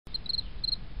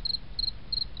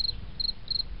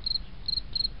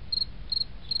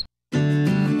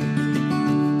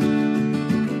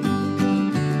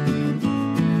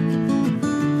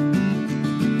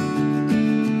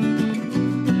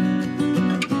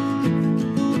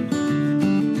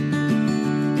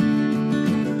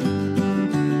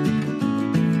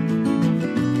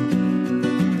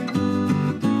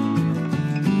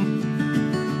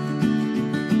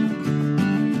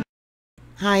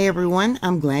Hi everyone,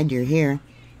 I'm glad you're here.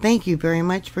 Thank you very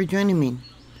much for joining me.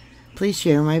 Please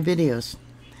share my videos.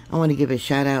 I want to give a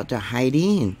shout out to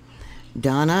Heidi and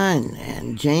Donna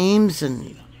and James,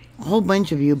 and a whole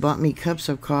bunch of you bought me cups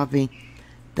of coffee.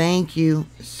 Thank you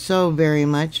so very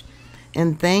much.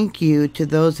 And thank you to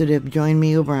those that have joined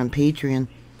me over on Patreon.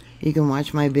 You can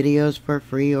watch my videos for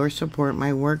free or support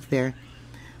my work there.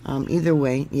 Either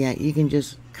way, yeah, you can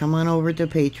just come on over to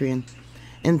Patreon.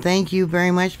 And thank you very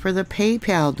much for the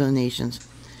PayPal donations.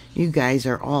 You guys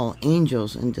are all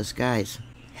angels in disguise.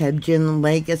 Hebgen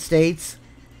Lake Estates,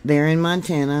 there in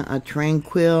Montana, a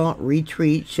tranquil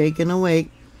retreat shaken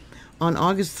awake. On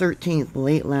August 13th,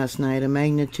 late last night, a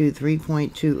magnitude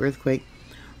 3.2 earthquake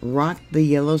rocked the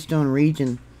Yellowstone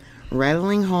region,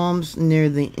 rattling homes near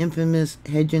the infamous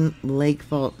Hebgen Lake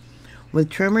Fault,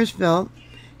 with tremors felt.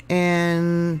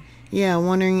 And yeah,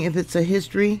 wondering if it's a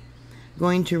history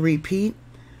going to repeat.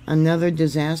 Another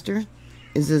disaster?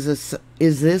 Is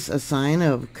this a sign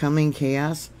of coming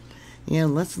chaos? Yeah,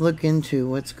 let's look into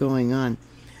what's going on.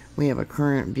 We have a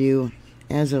current view,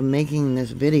 as of making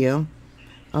this video,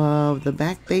 of the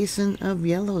back basin of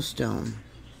Yellowstone.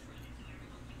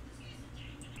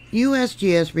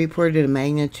 USGS reported a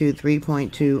magnitude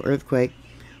 3.2 earthquake,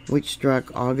 which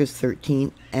struck August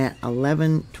 13th at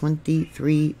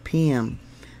 11:23 p.m.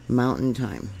 Mountain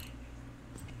Time.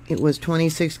 It was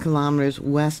 26 kilometers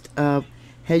west of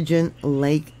Hebgen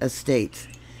Lake Estates.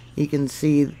 You can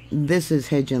see this is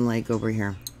Hebgen Lake over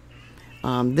here.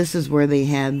 This is where they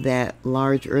had that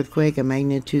large earthquake, a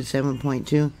magnitude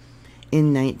 7.2,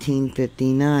 in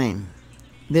 1959.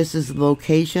 This is the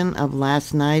location of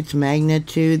last night's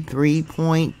magnitude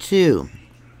 3.2.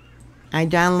 I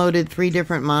downloaded 3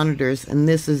 different monitors, and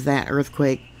this is that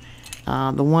earthquake.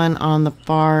 The one on the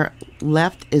far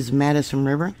left is Madison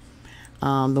River.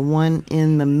 The one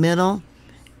in the middle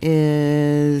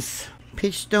is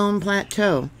Pitchstone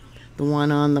Plateau. The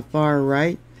one on the far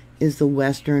right is the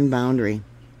western boundary.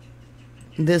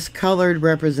 This colored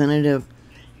representative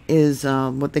is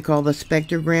what they call the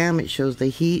spectrogram. It shows the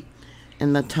heat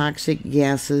and the toxic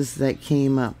gases that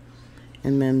came up.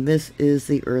 And then this is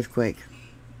the earthquake.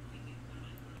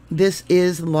 This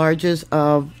is the largest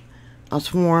of a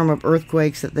swarm of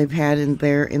earthquakes that they've had in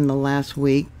there in the last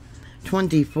week.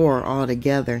 24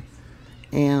 altogether.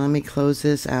 And let me close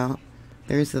this out.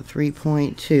 There's the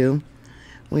 3.2.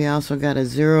 We also got a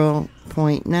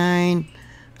 0.9,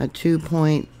 a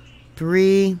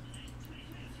 2.3.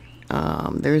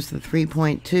 There's the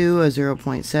 3.2, a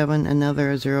 0.7,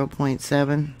 another a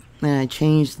 0.7. And I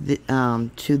changed the,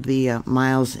 to the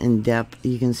miles in depth.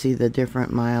 You can see the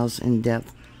different miles in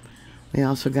depth. We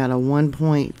also got a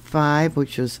 1.5,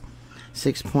 which was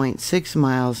 6.6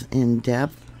 miles in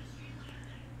depth.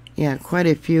 Yeah, quite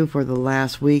a few for the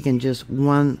last week in just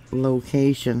one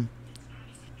location.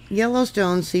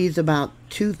 Yellowstone sees about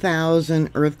 2,000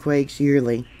 earthquakes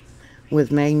yearly,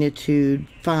 with magnitude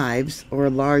 5s or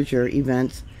larger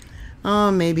events,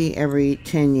 maybe every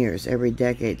 10 years, every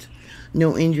decade.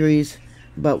 No injuries,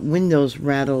 but windows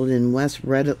rattled in West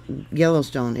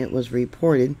Yellowstone, it was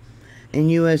reported. And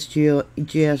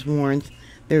USGS warns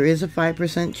there is a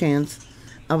 5% chance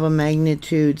of a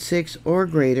magnitude 6 or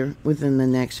greater within the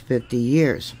next 50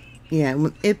 years. Yeah,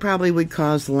 it probably would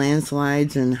cause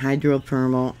landslides and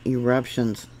hydrothermal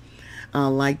eruptions,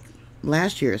 like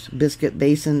last year's Biscuit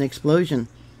Basin explosion.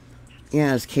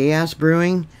 Yeah, is chaos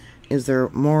brewing? Is there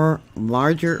more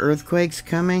larger earthquakes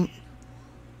coming?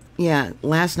 Yeah,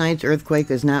 last night's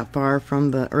earthquake is not far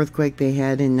from the earthquake they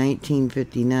had in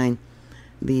 1959,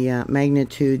 the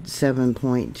magnitude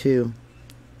 7.2.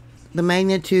 The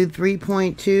magnitude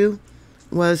 3.2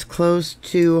 was close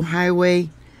to Highway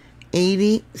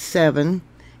 87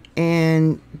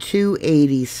 and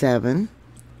 287,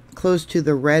 close to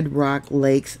the Red Rock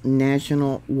Lakes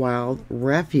National Wild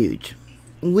Refuge.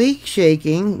 Weak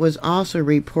shaking was also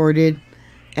reported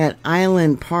at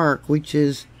Island Park, which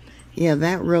is, yeah,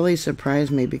 that really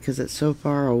surprised me because it's so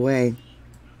far away.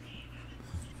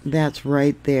 That's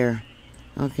right there.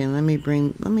 Okay, let me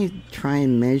try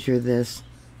and measure this.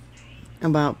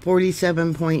 About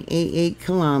 47.88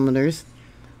 kilometers,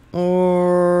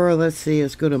 or let's see,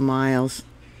 let's go to miles.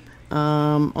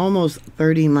 Almost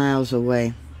 30 miles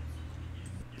away.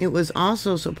 It was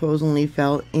also supposedly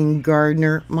felt in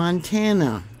Gardner,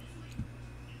 Montana.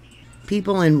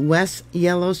 People in West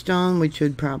Yellowstone, which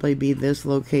would probably be this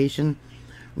location,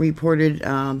 reported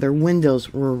their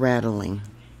windows were rattling.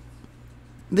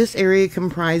 This area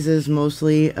comprises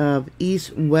mostly of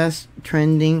east-west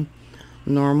trending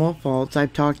normal faults.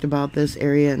 I've talked about this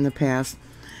area in the past,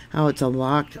 how it's a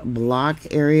locked block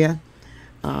area.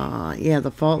 Yeah,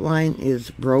 the fault line is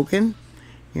broken,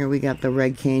 Here we got the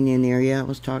Red Canyon area I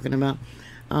was talking about.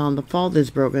 The fault is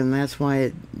broken. That's why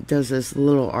it does this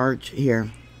little arch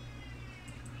here.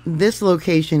 This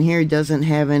location here doesn't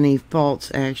have any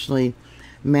faults actually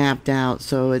mapped out,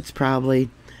 so it's probably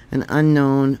an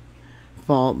unknown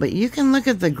fault. But you can look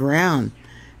at the ground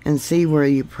and see where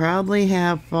you probably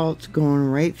have faults going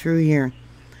right through here.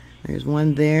 There's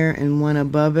one there and one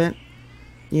above it.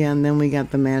 Yeah, and then we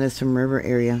got the Madison River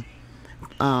area.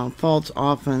 Faults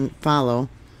often follow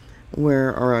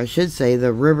where, or I should say,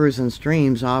 the rivers and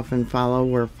streams often follow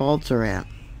where faults are at.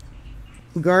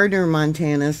 Gardner,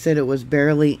 Montana said it was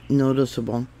barely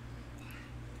noticeable.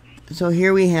 So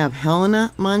here we have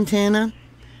Helena, Montana.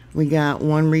 We got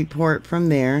one report from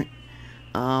there.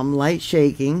 Light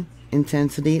shaking,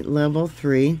 intensity level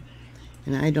 3.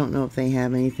 And I don't know if they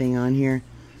have anything on here.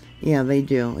 Yeah, they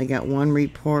do. They got one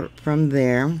report from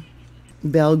there.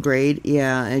 Belgrade,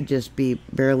 yeah, it'd just be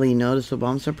barely noticeable.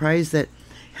 I'm surprised that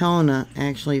Helena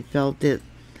actually felt it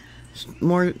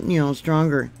more,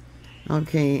 stronger.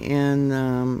 Okay,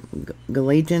 and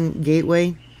Gallatin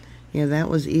Gateway, yeah, that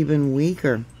was even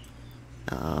weaker.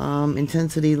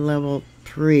 Intensity level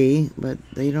 3, but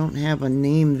they don't have a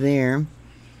name there.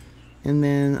 And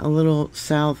then a little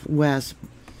southwest,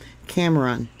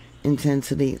 Cameron,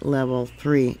 intensity level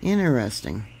 3.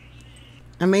 Interesting.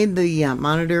 I made the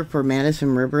monitor for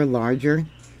Madison River larger,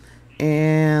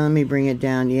 and let me bring it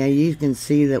down. Yeah, you can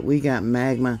see that we got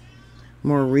magma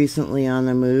more recently on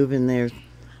the move, and there's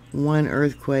one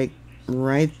earthquake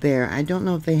right there. I don't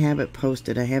know if they have it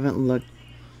posted. I haven't looked.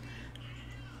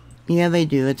 Yeah, they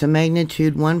do. It's a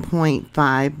magnitude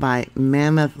 1.5 by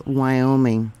Mammoth,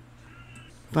 Wyoming.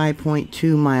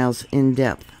 5.2 miles in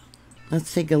depth.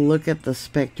 Let's take a look at the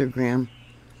spectrogram.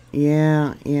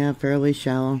 Yeah, fairly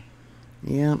shallow.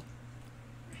 Yep.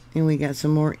 And we got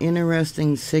some more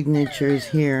interesting signatures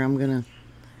here.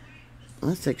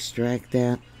 Let's extract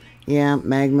that. Yeah,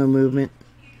 magma movement.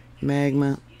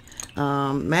 Magma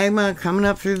coming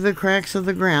up through the cracks of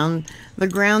the ground. The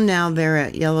ground now there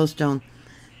at Yellowstone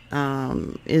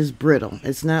is brittle.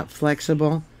 It's not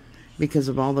flexible because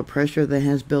of all the pressure that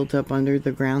has built up under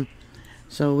the ground.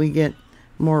 So we get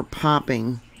more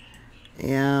popping.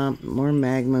 Yeah, more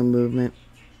magma movement.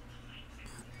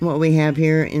 What we have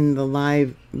here in the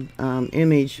live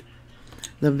image,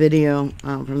 the video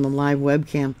from the live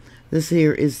webcam, this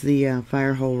here is the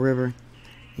Firehole River.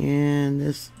 And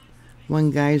this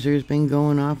one geyser has been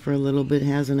going off for a little bit,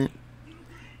 hasn't it?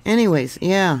 Anyways,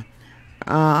 yeah.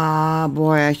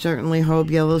 Boy, I certainly hope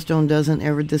Yellowstone doesn't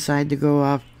ever decide to go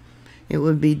off. It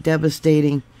would be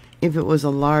devastating if it was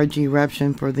a large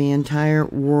eruption for the entire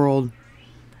world.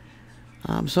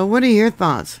 So what are your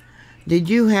thoughts? Did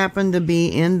you happen to be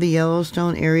in the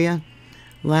Yellowstone area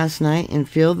last night and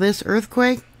feel this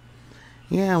earthquake?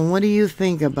 Yeah, what do you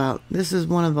think about? This is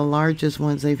one of the largest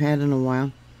ones they've had in a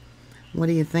while. What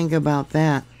do you think about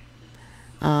that?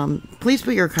 Please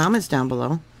put your comments down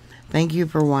below. Thank you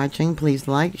for watching. Please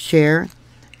like, share,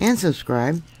 and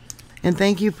subscribe. And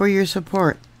thank you for your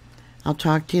support. I'll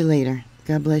talk to you later.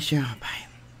 God bless you. Bye.